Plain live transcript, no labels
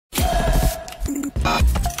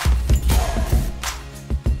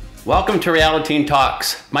Welcome to Realiteen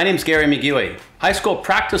Talks. My name is Gary McGuey, high school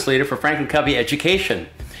practice leader for FranklinCovey Education.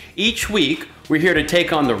 Each week, we're here to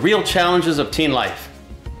take on the real challenges of teen life.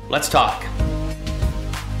 Let's talk.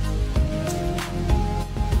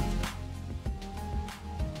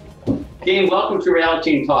 Team, welcome to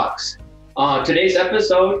Realiteen Talks. Today's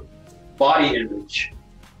episode, body image.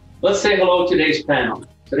 Let's say hello to today's panel.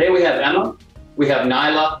 Today we have Emma, we have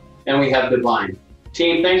Nyla, and we have Divine.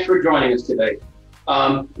 Team, thanks for joining us today.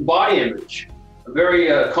 Body image, a very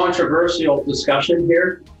controversial discussion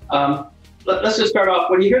here. Let's just start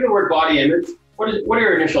off. When you hear the word body image, what are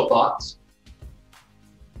your initial thoughts?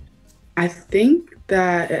 I think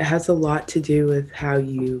that it has a lot to do with how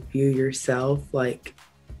you view yourself, like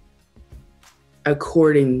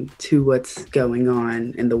according to what's going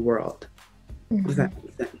on in the world. Does that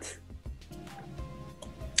make sense?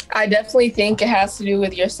 I definitely think it has to do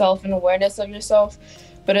with yourself and awareness of yourself,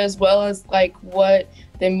 but as well as like what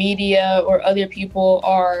the media or other people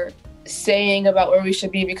are saying about where we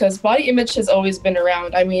should be, because body image has always been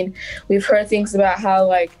around. I mean, we've heard things about how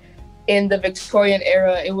like in the Victorian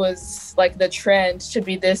era, it was like the trend to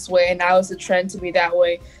be this way, and now it's the trend to be that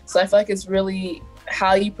way. So I feel like it's really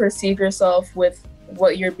how you perceive yourself with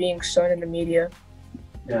what you're being shown in the media.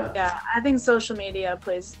 Yeah, I think social media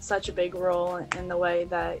plays such a big role in the way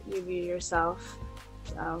that you view yourself.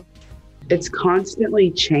 So it's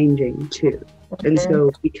constantly changing too. And so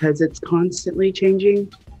because it's constantly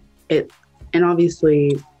changing, and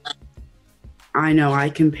obviously I know I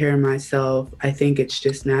compare myself, I think it's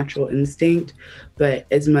just natural instinct, but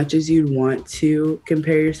as much as you'd want to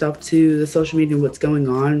compare yourself to the social media and what's going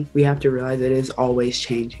on, we have to realize it is always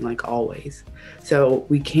changing, like always. So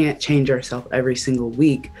we can't change ourselves every single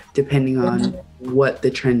week depending on what the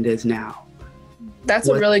trend is now. That's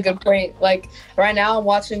a really good point. Like right now I'm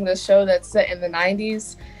watching this show that's set in the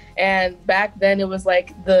 90s, and back then it was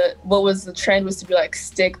like the trend was to be like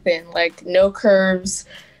stick thin, like no curves,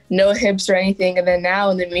 no hips or anything. And then now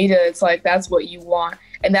in the media, it's like, that's what you want.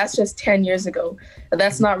 And that's just 10 years ago.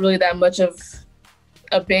 That's not really that much of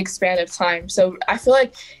a big span of time. So I feel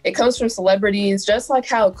like it comes from celebrities, just like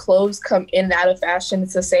how clothes come in and out of fashion.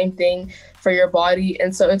 It's the same thing for your body.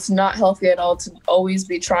 And so it's not healthy at all to always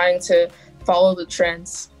be trying to follow the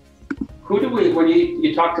trends. When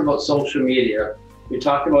you talked about social media, you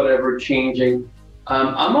talked about ever changing.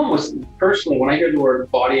 I'm almost personally, when I hear the word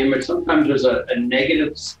body image, sometimes there's a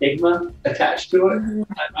negative stigma attached to it.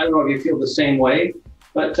 I don't know if you feel the same way,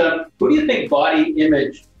 but who do you think body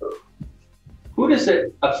image, who does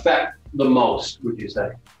it affect the most, would you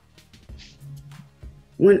say?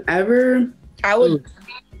 Whenever I would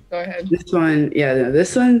go ahead.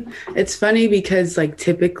 This one, it's funny because like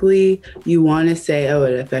typically you want to say, oh,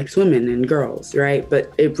 it affects women and girls, right?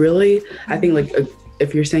 But it really, I think like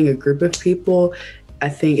if you're saying a group of people, I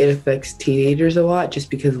think it affects teenagers a lot just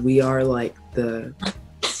because we are like the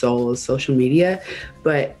soul of social media.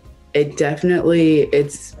 But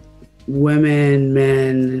it's women,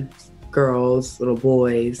 men, girls, little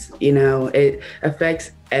boys, it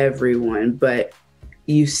affects everyone. But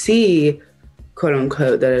you see, quote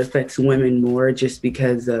unquote, that it affects women more just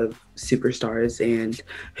because of superstars and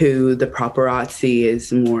who the paparazzi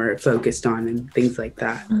is more focused on and things like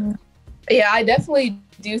that. Yeah, I definitely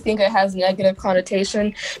do think it has negative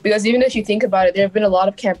connotation, because even if you think about it, there have been a lot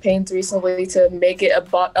of campaigns recently to make it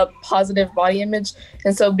a positive body image.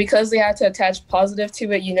 And so because they had to attach positive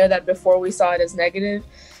to it, that before we saw it as negative.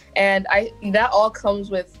 And that all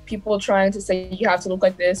comes with people trying to say you have to look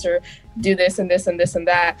like this or do this and this and this and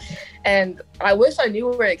that. And I wish I knew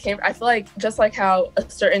where it came from. I feel like just like how a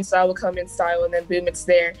certain style will come in style and then boom, it's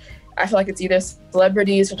there. I feel like it's either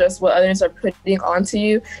celebrities or just what others are putting onto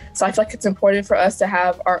you. So I feel like it's important for us to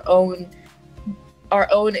have our own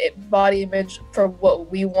body image for what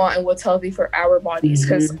we want and what's healthy for our bodies.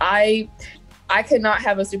 Because I could not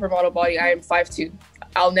have a supermodel body. I am 5'2".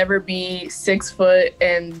 I'll never be 6 foot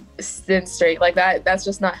and thin straight like that. That's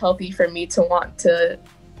just not healthy for me to want to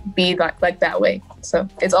be like that way. So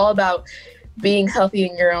it's all about being healthy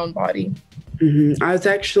in your own body. I was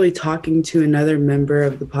actually talking to another member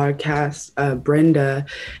of the podcast, Brenda,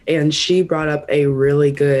 and she brought up a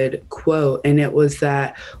really good quote, and it was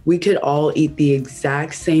that we could all eat the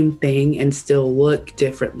exact same thing and still look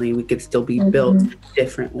differently. We could still be built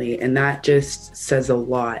differently, and that just says a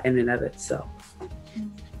lot in and of itself.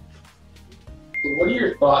 What are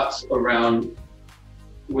your thoughts around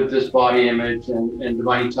with this body image and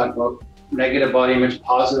Divine, you talk about negative body image,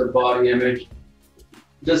 positive body image?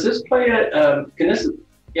 Does this play can this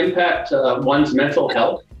impact one's mental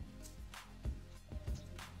health?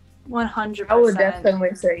 100%. I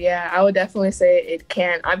would definitely say it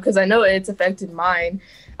can. Because I know it's affected mine.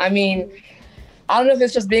 I mean, I don't know if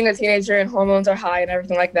it's just being a teenager and hormones are high and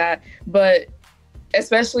everything like that, but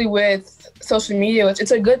especially with social media,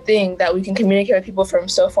 it's a good thing that we can communicate with people from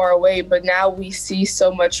so far away, but now we see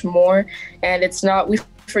so much more, and we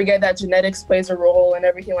forget that genetics plays a role and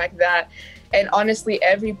everything like that. And honestly,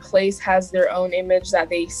 every place has their own image that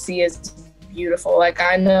they see as beautiful. Like,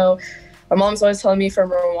 I know my mom's always telling me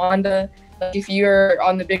from Rwanda, like, if you're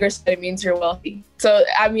on the bigger side, it means you're wealthy. So,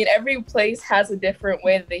 I mean, every place has a different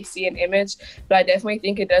way that they see an image, but I definitely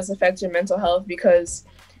think it does affect your mental health, because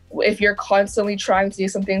if you're constantly trying to do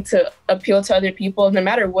something to appeal to other people, no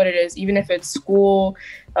matter what it is, even if it's school,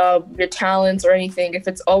 your talents or anything,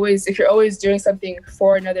 if you're always doing something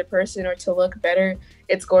for another person or to look better,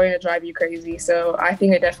 it's going to drive you crazy. So I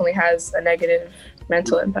think it definitely has a negative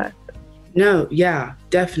mental impact. No, yeah,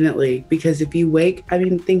 definitely. Because if you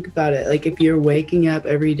think about it, like if you're waking up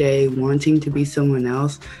every day wanting to be someone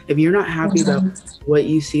else, if you're not happy about what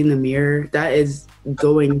you see in the mirror, that is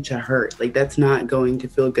going to hurt. Like, that's not going to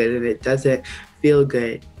feel good, and it doesn't feel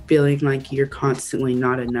good. Feeling like you're constantly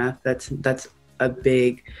not enough, that's a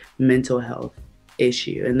big mental health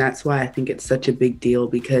issue. And that's why I think it's such a big deal,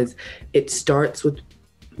 because it starts with,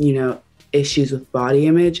 issues with body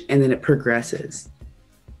image, and then it progresses.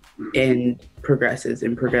 And progresses,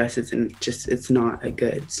 and just, it's not a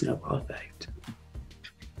good snowball effect.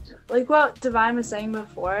 Like what Divine was saying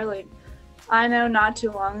before, like, I know not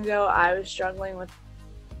too long ago I was struggling with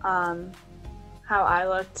how I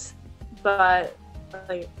looked, but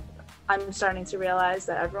like I'm starting to realize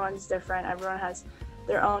that everyone's different. Everyone has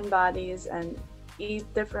their own bodies and eat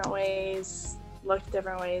different ways, look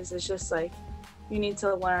different ways. It's just like, you need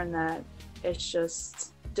to learn that it's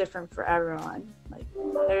just different for everyone. Like,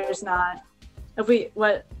 there's not,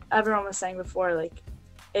 what everyone was saying before, like,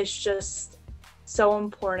 it's just so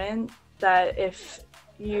important that if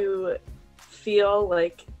you feel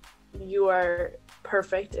like you are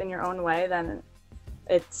perfect in your own way, then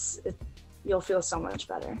you'll feel so much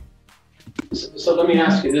better. So let me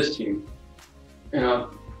ask you this, team.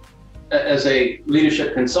 As a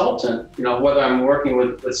leadership consultant, whether I'm working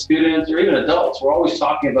with students or even adults, we're always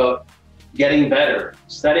talking about getting better,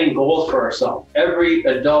 setting goals for ourselves. Every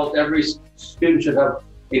adult, every student should have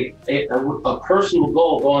a personal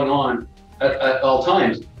goal going on at all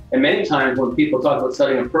times. And many times when people talk about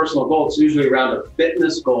setting a personal goal, it's usually around a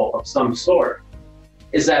fitness goal of some sort.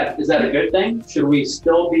 Is that a good thing? Should we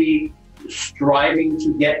still be striving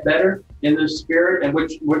to get better in this spirit, and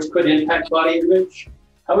which could impact body image?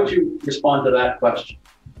 How would you respond to that question?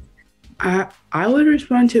 I would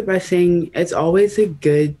respond to it by saying it's always a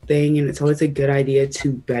good thing, and it's always a good idea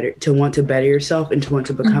to want to better yourself and to want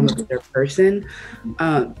to become a better person.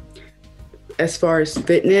 As far as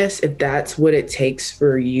fitness, if that's what it takes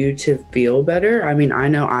for you to feel better, I mean, I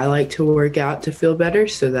know I like to work out to feel better,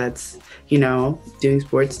 so that's, doing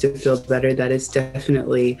sports to feel better, that is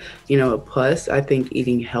definitely, a plus. I think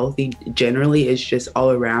eating healthy generally is just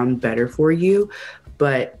all around better for you,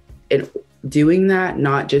 but doing that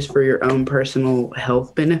not just for your own personal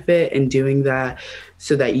health benefit, and doing that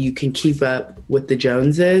so that you can keep up with the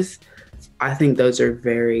Joneses, I think those are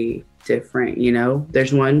very different.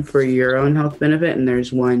 There's one for your own health benefit, and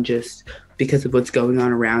there's one just because of what's going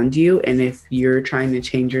on around you. And if you're trying to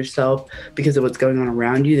change yourself because of what's going on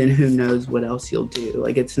around you, then who knows what else you'll do.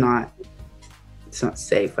 Like, it's not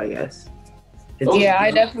safe, I guess. I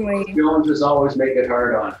definitely. Joneses always make it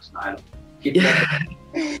hard on us, Nyla. Keep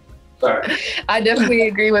going. Sorry. I definitely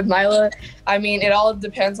agree with Nyla. I mean, it all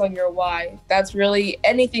depends on your why. That's really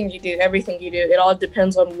anything you do, everything you do. It all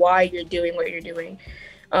depends on why you're doing what you're doing.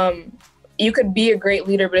 You could be a great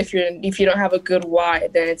leader, but if you don't have a good why,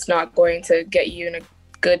 then it's not going to get you in a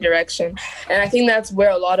good direction. And I think that's where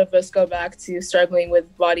a lot of us go back to struggling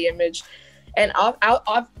with body image. And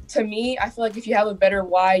to me, I feel like if you have a better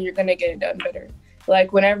why, you're going to get it done better.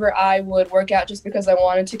 Like, whenever I would work out just because I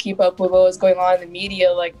wanted to keep up with what was going on in the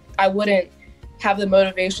media, like, I wouldn't have the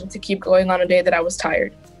motivation to keep going on a day that I was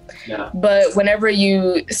tired. Yeah. But whenever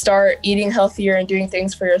you start eating healthier and doing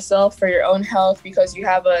things for yourself, for your own health, because you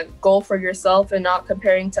have a goal for yourself and not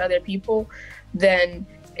comparing to other people, then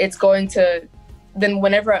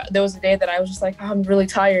whenever there was a day that I was just like, I'm really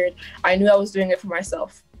tired, I knew I was doing it for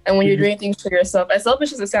myself. And when you're doing things for yourself, as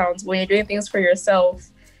selfish as it sounds, when you're doing things for yourself,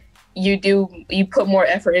 you put more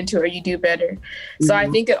effort into it, or you do better. So I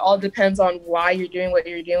think it all depends on why you're doing what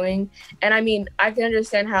you're doing. And I mean, I can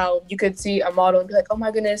understand how you could see a model and be like, oh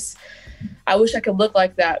my goodness, I wish I could look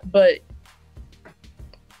like that. But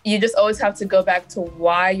you just always have to go back to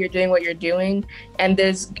why you're doing what you're doing. And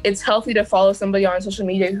it's healthy to follow somebody on social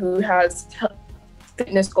media who has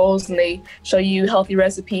fitness goals, and they show you healthy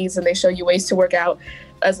recipes and they show you ways to work out,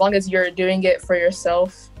 as long as you're doing it for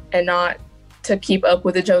yourself and not to keep up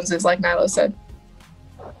with the Joneses, like Nyla said.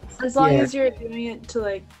 As long as you're doing it to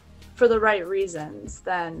like for the right reasons,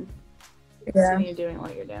 then continue doing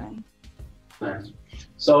what you're doing. Nice.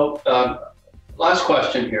 So last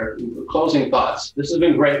question here, closing thoughts. This has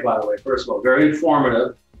been great, by the way. First of all, very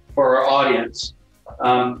informative for our audience.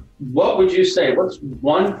 What would you say, what's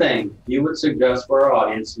one thing you would suggest for our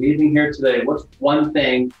audience leaving here today? What's one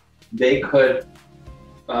thing they could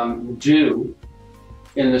do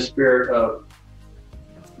in the spirit of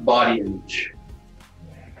body image?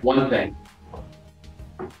 One thing.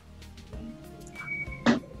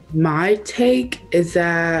 My take is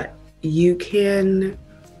that you can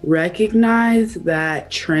recognize that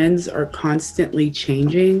trends are constantly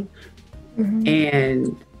changing,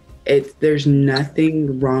 and there's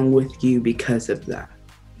nothing wrong with you because of that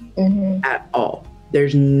at all.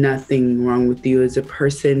 There's nothing wrong with you as a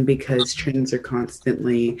person because trends are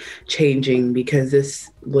constantly changing, because this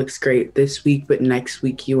looks great this week, but next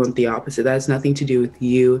week you want the opposite. That has nothing to do with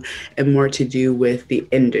you and more to do with the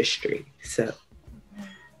industry. So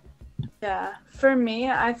yeah, for me,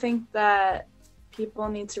 I think that people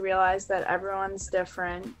need to realize that everyone's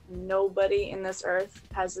different. Nobody in this earth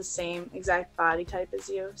has the same exact body type as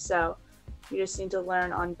you. So you just need to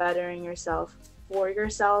learn on bettering yourself for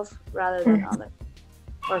yourself rather than others,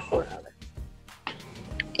 or for others.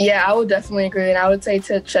 Yeah, I would definitely agree. And I would say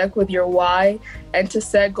to check with your why and to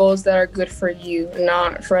set goals that are good for you,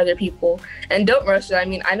 not for other people. And don't rush it. I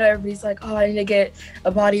mean, I know everybody's like, oh, I need to get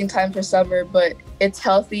a body in time for summer, but it's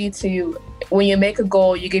healthy to, when you make a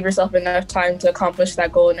goal, you give yourself enough time to accomplish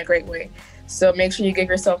that goal in a great way. So make sure you give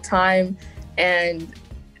yourself time and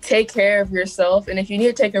take care of yourself. And if you need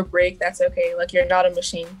to take a break, that's okay. Like, you're not a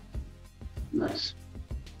machine. Nice.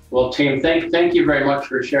 Well, team, thank you very much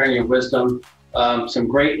for sharing your wisdom. Some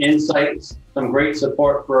great insights, some great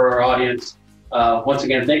support for our audience. Once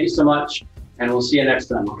again, thank you so much, and we'll see you next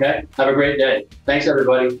time, okay? Have a great day. Thanks,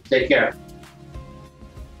 everybody. Take care.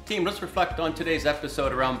 Team, let's reflect on today's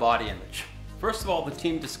episode around body image. First of all, the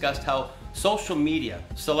team discussed how social media,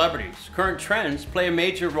 celebrities, current trends play a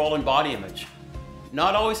major role in body image.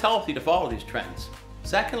 Not always healthy to follow these trends.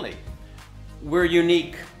 Secondly, we're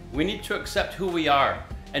unique. We need to accept who we are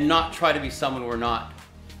and not try to be someone we're not.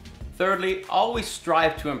 Thirdly, always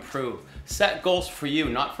strive to improve. Set goals for you,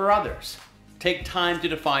 not for others. Take time to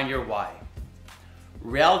define your why.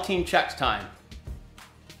 Realiteen checks time.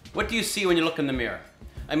 What do you see when you look in the mirror?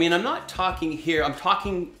 I mean, I'm not talking here, I'm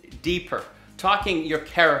talking deeper, talking your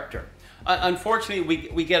character. Unfortunately,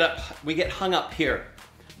 we get hung up here.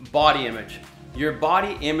 Body image. Your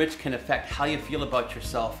body image can affect how you feel about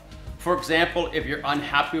yourself. For example, if you're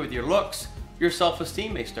unhappy with your looks, your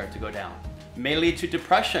self-esteem may start to go down. May lead to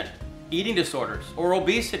depression, eating disorders, or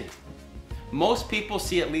obesity. Most people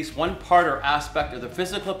see at least one part or aspect of their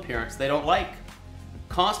physical appearance they don't like.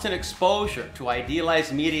 Constant exposure to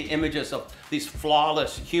idealized media images of these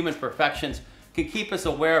flawless human perfections can keep us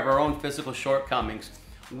aware of our own physical shortcomings.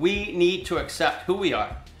 We need to accept who we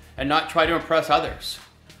are and not try to impress others.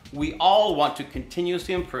 We all want to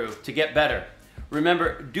continuously improve to get better.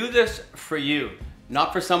 Remember, do this for you,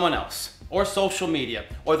 not for someone else, or social media,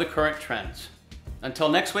 or the current trends. Until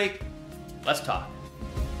next week, let's talk.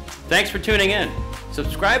 Thanks for tuning in.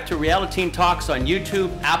 Subscribe to Realiteen Talks on YouTube,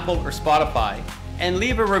 Apple, or Spotify, and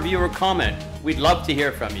leave a review or comment. We'd love to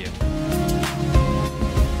hear from you.